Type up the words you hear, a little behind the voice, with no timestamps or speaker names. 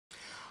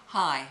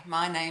Hi,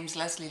 my name's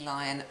Lesley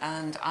Lyon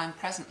and I'm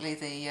presently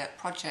the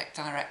Project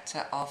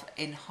Director of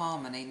In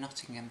Harmony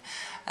Nottingham,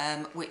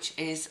 which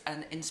is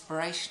an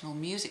inspirational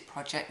music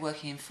project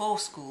working in 4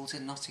 schools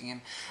in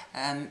Nottingham,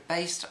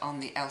 based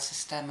on the El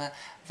Sistema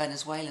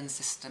Venezuelan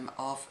system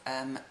of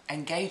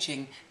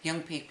engaging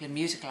young people in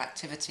musical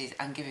activities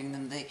and giving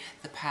them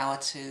the power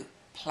to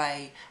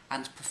play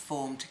and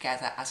perform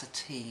together as a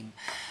team.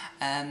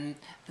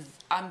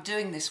 I'm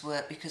doing this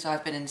work because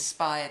I've been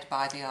inspired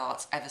by the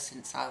arts ever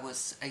since I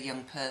was a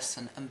young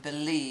person and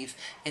believe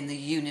in the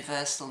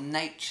universal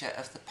nature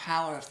of the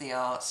power of the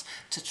arts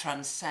to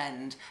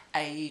transcend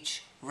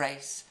age,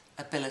 race,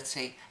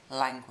 ability,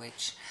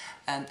 language.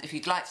 If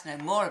you'd like to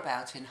know more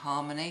about In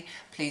Harmony,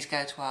 please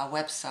go to our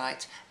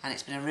website, and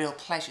it's been a real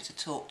pleasure to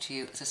talk to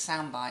you as a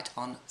soundbite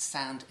on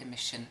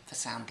soundEMission for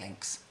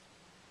Soundlinks.